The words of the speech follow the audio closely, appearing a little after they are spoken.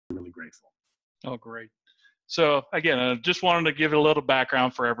really grateful. Oh, great. So again, I just wanted to give it a little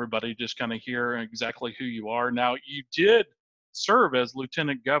background for everybody, just kind of hear exactly who you are. Now, you did serve as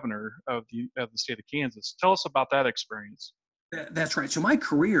lieutenant governor of the state of Kansas. Tell us about that experience. That's right. So my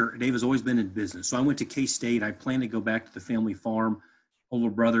career, Dave, has always been in business. So I went to K-State. I plan to go back to the family farm. Older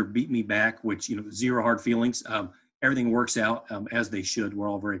brother beat me back, which, zero hard feelings. Everything works out as they should. We're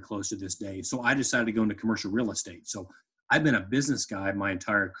all very close to this day. So I decided to go into commercial real estate. So I've been a business guy my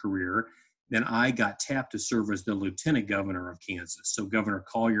entire career. Then I got tapped to serve as the lieutenant governor of Kansas. So Governor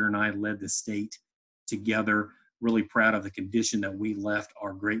Collier and I led the state together. Really proud of the condition that we left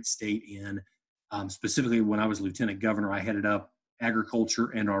our great state in. Specifically, when I was lieutenant governor, I headed up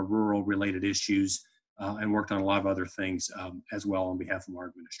agriculture and our rural related issues and worked on a lot of other things as well on behalf of our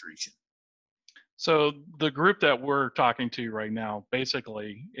administration. So the group that we're talking to right now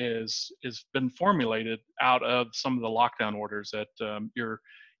basically is been formulated out of some of the lockdown orders that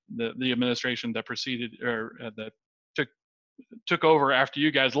the administration that preceded or that took over after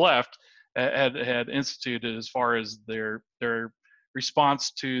you guys left had instituted as far as their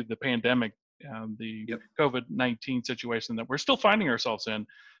response to the pandemic, the Yep. COVID-19 situation that we're still finding ourselves in.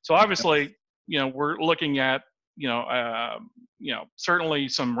 So obviously, we're looking at certainly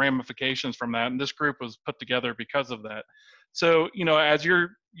some ramifications from that, and this group was put together because of that. So as you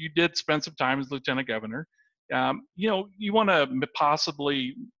did spend some time as lieutenant governor, you want to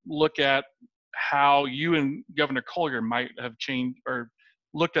possibly look at how you and Governor Collier might have changed or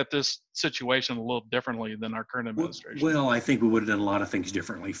looked at this situation a little differently than our current administration. Well, I think we would have done a lot of things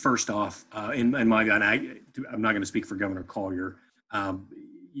differently. First off, in my view, and I'm not going to speak for Governor Collier, but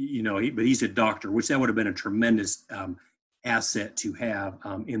he's a doctor, which that would have been a tremendous asset to have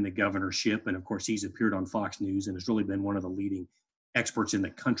in the governorship. And of course, he's appeared on Fox News and has really been one of the leading experts in the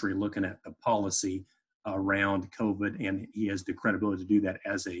country looking at the policy around COVID, and he has the credibility to do that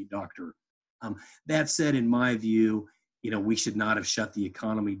as a doctor. That said, in my view, we should not have shut the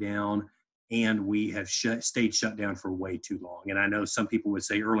economy down, and we have stayed shut down for way too long. And I know some people would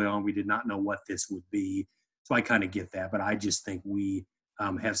say early on we did not know what this would be, so I kind of get that, but I just think we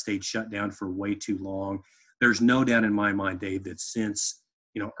have stayed shut down for way too long. There's no doubt in my mind, Dave, that since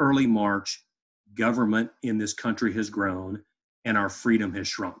early March, government in this country has grown and our freedom has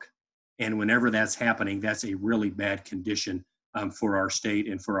shrunk. And whenever that's happening, that's a really bad condition for our state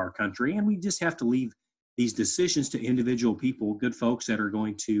and for our country. And we just have to leave these decisions to individual people, good folks that are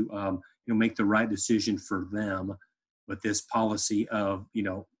going to make the right decision for them. But this policy of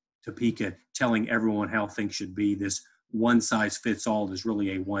Topeka telling everyone how things should be, this one size fits all, is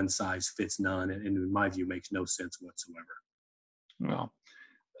really a one size fits none, and in my view makes no sense whatsoever. Well,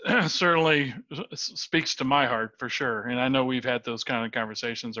 certainly speaks to my heart for sure, and I know we've had those kind of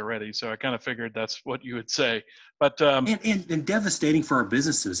conversations already, so I kind of figured that's what you would say. But and devastating for our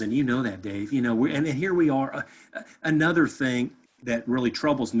businesses, and that, Dave. And here we are. Another thing that really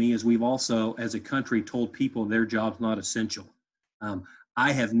troubles me is we've also, as a country, told people their job's not essential.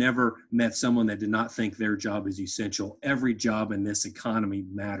 I have never met someone that did not think their job is essential. Every job in this economy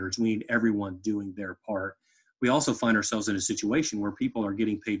matters. We need everyone doing their part. We also find ourselves in a situation where people are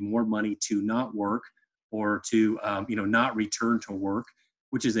getting paid more money to not work or to, not return to work,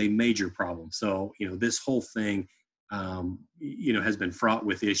 which is a major problem. So, this whole thing, has been fraught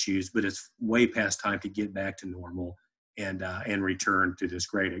with issues, but it's way past time to get back to normal and return to this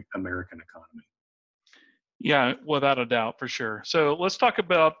great American economy. Yeah, without a doubt, for sure. So let's talk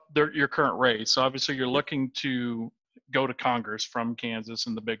about your current race. So obviously, you're looking to go to Congress from Kansas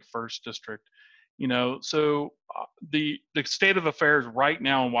in the big first district. So the state of affairs right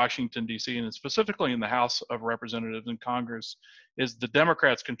now in Washington, D.C., and specifically in the House of Representatives and Congress, is the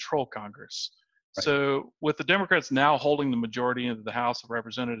Democrats control Congress. Right. So with the Democrats now holding the majority of the House of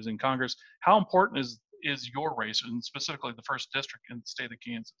Representatives in Congress, how important is your race, and specifically the first district in the state of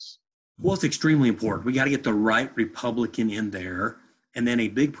Kansas? Well, it's extremely important. We got to get the right Republican in there. And then a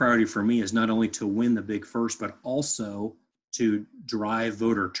big priority for me is not only to win the big first, but also to drive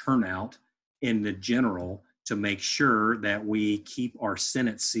voter turnout in the general to make sure that we keep our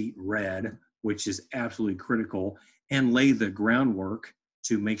Senate seat red, which is absolutely critical, and lay the groundwork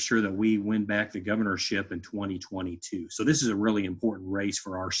to make sure that we win back the governorship in 2022. So this is a really important race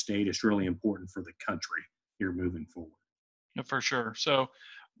for our state. It's really important for the country here moving forward. Yeah, for sure. So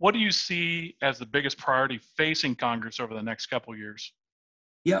what do you see as the biggest priority facing Congress over the next couple of years?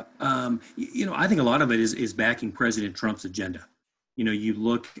 Yeah, I think a lot of it is backing President Trump's agenda. You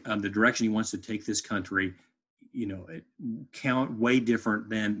look the direction he wants to take this country, it count way different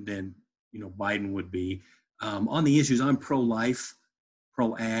than Biden would be. On the issues, I'm pro-life,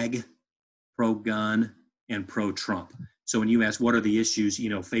 pro-ag, pro-gun, and pro-Trump. So when you ask what are the issues,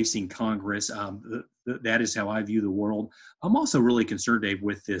 facing Congress, that is how I view the world. I'm also really concerned, Dave,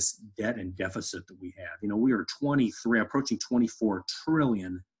 with this debt and deficit that we have. We are approaching 24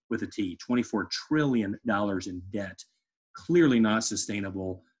 trillion with a T, $24 trillion in debt. Clearly not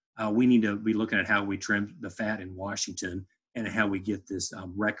sustainable. We need to be looking at how we trim the fat in Washington and how we get this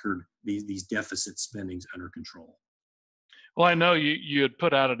these deficit spendings under control. Well, I know you had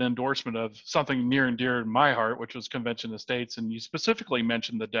put out an endorsement of something near and dear to my heart, which was Convention of States, and you specifically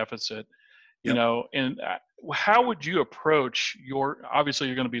mentioned the deficit. Yep. And how would you approach obviously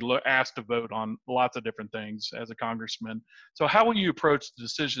you're going to be asked to vote on lots of different things as a congressman. So how will you approach the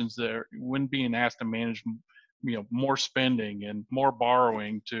decisions there when being asked to manage, more spending and more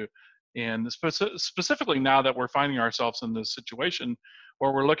borrowing and specifically now that we're finding ourselves in this situation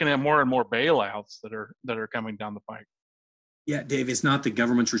where we're looking at more and more bailouts that are coming down the pike? Yeah, Dave, it's not the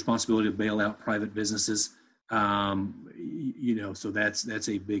government's responsibility to bail out private businesses. So that's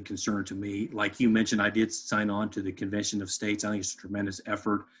a big concern to me. Like you mentioned, I did sign on to the Convention of States. I think it's a tremendous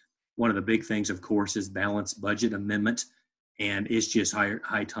effort. One of the big things, of course, is balanced budget amendment, and it's just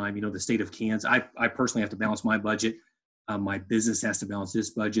high time. The state of Kansas, I personally have to balance my budget. My business has to balance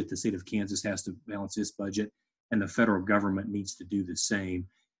this budget. The state of Kansas has to balance this budget, and the federal government needs to do the same.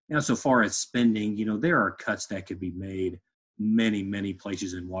 Now, so far as spending, there are cuts that could be made many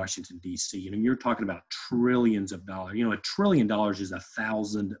places in Washington, D.C. You're talking about trillions of dollars. $1 trillion is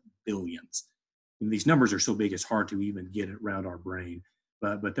 1,000 billions. These numbers are so big, it's hard to even get it around our brain.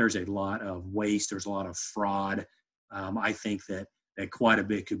 But there's a lot of waste. There's a lot of fraud. I think that quite a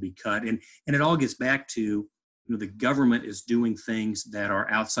bit could be cut. And it all gets back to, the government is doing things that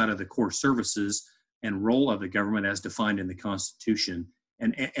are outside of the core services and role of the government as defined in the Constitution.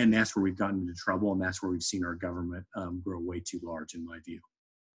 And that's where we've gotten into trouble, and that's where we've seen our government grow way too large, in my view.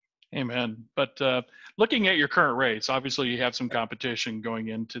 Amen. But looking at your current race, obviously you have some competition going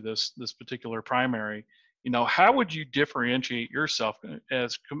into this particular primary. How would you differentiate yourself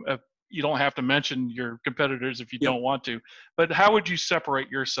you don't have to mention your competitors if you don't want to, but how would you separate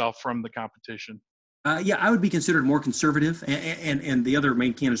yourself from the competition? I would be considered more conservative, and the other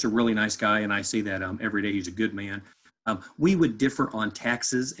main candidate's a really nice guy, and I say that every day. He's a good man. We would differ on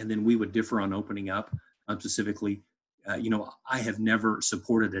taxes, and then we would differ on opening up. Specifically, I have never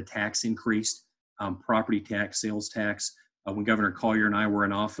supported a tax increase, property tax, sales tax. When Governor Collier and I were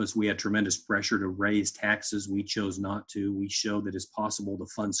in office, we had tremendous pressure to raise taxes. We chose not to. We showed that it's possible to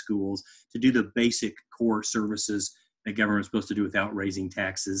fund schools, to do the basic core services that government is supposed to do without raising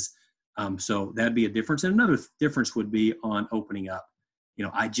taxes. So that'd be a difference. And another difference would be on opening up.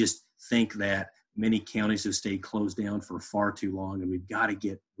 I just think that many counties have stayed closed down for far too long, and we've got to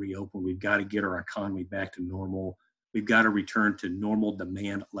get reopened. We've got to get our economy back to normal. We've got to return to normal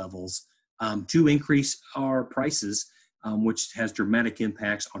demand levels to increase our prices, which has dramatic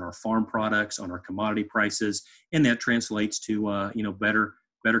impacts on our farm products, on our commodity prices, and that translates to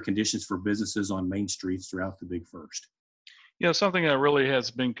better conditions for businesses on main streets throughout the Big First. Something that really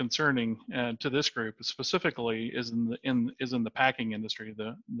has been concerning to this group specifically is in the packing industry,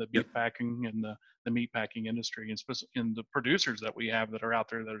 the beef packing and the meat packing industry, and in the producers that we have that are out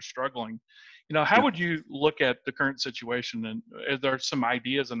there that are struggling. How would you look at the current situation, and are there some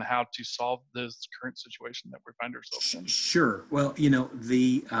ideas on how to solve this current situation that we find ourselves in? Sure. Well,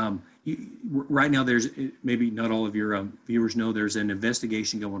 right now there's, maybe not all of your viewers know, there's an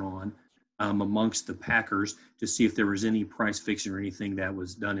investigation going on amongst the packers to see if there was any price fixing or anything that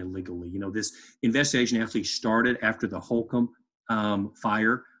was done illegally. This investigation actually started after the Holcomb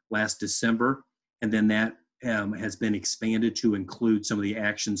fire last December, and then that has been expanded to include some of the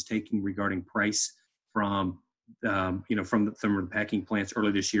actions taken regarding price from the packing plants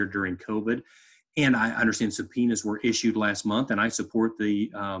early this year during COVID. And I understand subpoenas were issued last month, and I support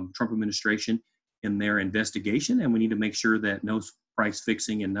the Trump administration in their investigation, and we need to make sure that no price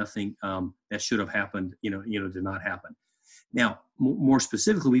fixing and nothing that should have happened, did not happen. Now, more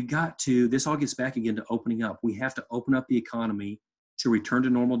specifically, this all gets back again to opening up. We have to open up the economy to return to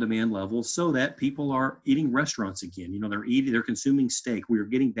normal demand levels so that people are eating restaurants again. They're consuming steak. We are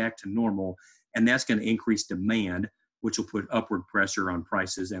getting back to normal, and that's going to increase demand, which will put upward pressure on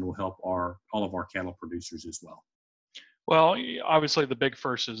prices and will help all of our cattle producers as well. Well, obviously the Big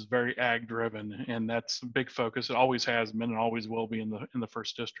First is very ag driven, and that's a big focus. It always has been and always will be in the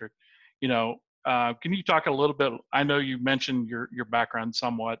first district. Can you talk a little bit? I know you mentioned your background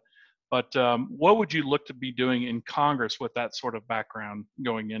somewhat, but what would you look to be doing in Congress with that sort of background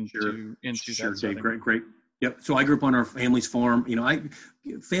going into Sure, that setting? Dave, great. Yep. So I grew up on our family's farm.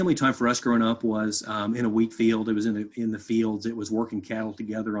 Family time for us growing up was in a wheat field. It was in the fields. It was working cattle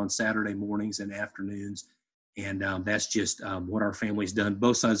together on Saturday mornings and afternoons. And that's just what our family's done,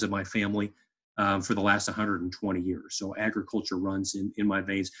 both sides of my family, for the last 120 years. So agriculture runs in my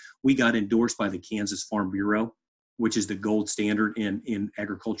veins. We got endorsed by the Kansas Farm Bureau, which is the gold standard in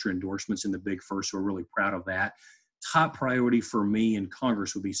agriculture endorsements in the Big First. So we're really proud of that. Top priority for me in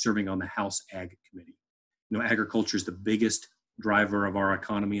Congress would be serving on the House Ag Committee. Agriculture is the biggest driver of our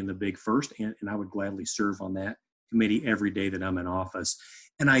economy in the Big First, and I would gladly serve on that committee every day that I'm in office.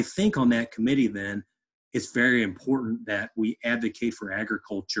 And I think on that committee, then, it's very important that we advocate for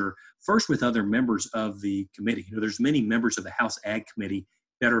agriculture first with other members of the committee. There's many members of the House Ag Committee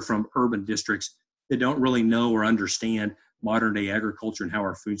that are from urban districts that don't really know or understand modern day agriculture and how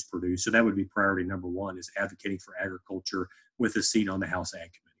our food's produced. So that would be priority number one, is advocating for agriculture with a seat on the House Ag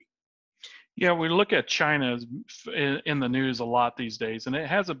Committee. Yeah, we look at China in the news a lot these days, and it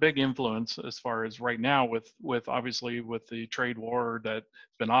has a big influence as far as right now with obviously with the trade war that's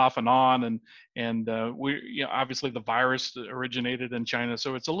been off and on, and obviously the virus originated in China,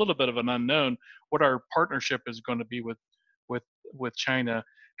 so it's a little bit of an unknown what our partnership is going to be with China.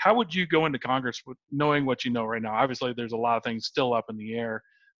 How would you go into Congress with knowing what you know right now? Obviously, there's a lot of things still up in the air,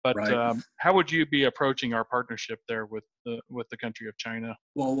 but Right. how would you be approaching our partnership there with the country of China?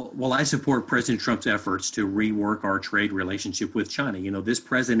 Well, I support President Trump's efforts to rework our trade relationship with China. This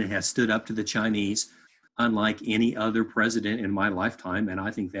president has stood up to the Chinese unlike any other president in my lifetime, and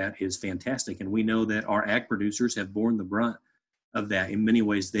I think that is fantastic. And we know that our ag producers have borne the brunt of that. In many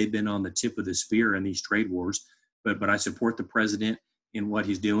ways, they've been on the tip of the spear in these trade wars. But I support the president in what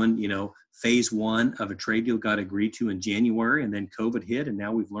he's doing. Phase one of a trade deal got agreed to in January, and then COVID hit, and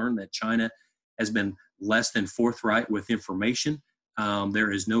now we've learned that China has been less than forthright with information.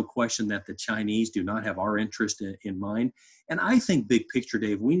 There is no question that the Chinese do not have our interest in mind. And I think big picture,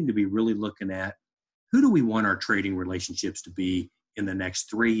 Dave, we need to be really looking at who do we want our trading relationships to be in the next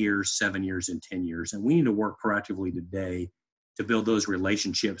 3 years, 7 years, and 10 years. And we need to work proactively today to build those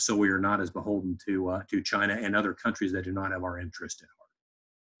relationships so we are not as beholden to China and other countries that do not have our interest at heart.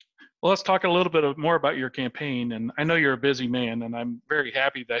 Well, let's talk a little bit more about your campaign. And I know you're a busy man, and I'm very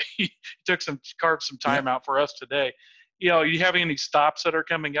happy that you carved some time out for us today. You have any stops that are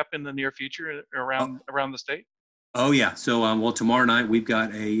coming up in the near future around the state? Oh yeah. So well, tomorrow night we've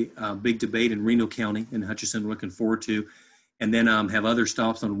got a big debate in Reno County in Hutchinson. Looking forward to, and then have other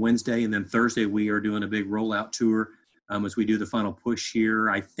stops on Wednesday, and then Thursday we are doing a big rollout tour as we do the final push here.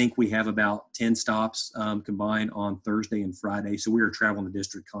 I think we have about 10 stops combined on Thursday and Friday. So we are traveling the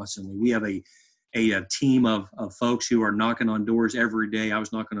district constantly. We have a team of folks who are knocking on doors every day. I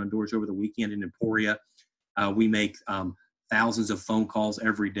was knocking on doors over the weekend in Emporia. We make thousands of phone calls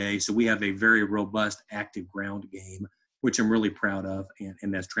every day. So we have a very robust, active ground game, which I'm really proud of.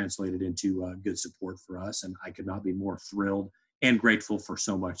 And that's translated into good support for us. And I could not be more thrilled and grateful for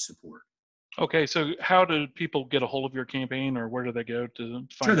so much support. Okay, so how do people get a hold of your campaign, or where do they go to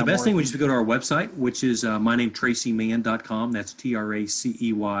find Sure, the out best more? thing would just go to our website, which is my name, TraceyMann.com. That's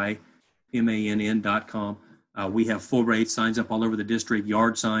TraceyMann.com. We have full rate signs up all over the district,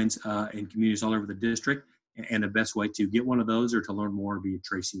 yard signs in communities all over the district. And the best way to get one of those or to learn more would be at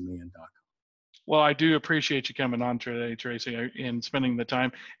TraceyMann.com. Well, I do appreciate you coming on today, Tracey, and spending the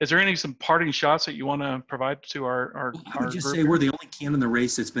time. Is there some parting shots that you want to provide to our I would just group say here? we're the only can in the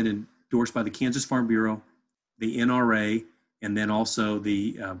race that's been endorsed by the Kansas Farm Bureau, the NRA, and then also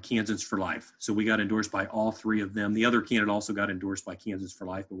the Kansas for Life. So we got endorsed by all three of them. The other candidate also got endorsed by Kansas for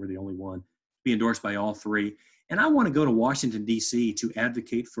Life, but we're the only one to be endorsed by all three. And I want to go to Washington, D.C. to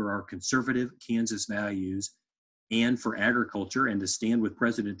advocate for our conservative Kansas values and for agriculture, and to stand with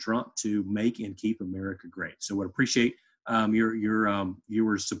President Trump to make and keep America great. So I would appreciate your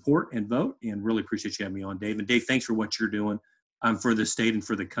viewers' support and vote, and really appreciate you having me on, Dave. And Dave, thanks for what you're doing for the state and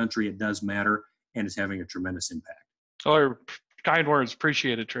for the country. It does matter, and it's having a tremendous impact. Oh, your kind words.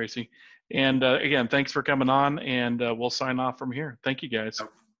 Appreciate it, Tracey. And again, thanks for coming on, and we'll sign off from here. Thank you, guys.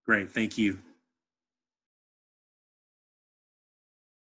 Great. Thank you.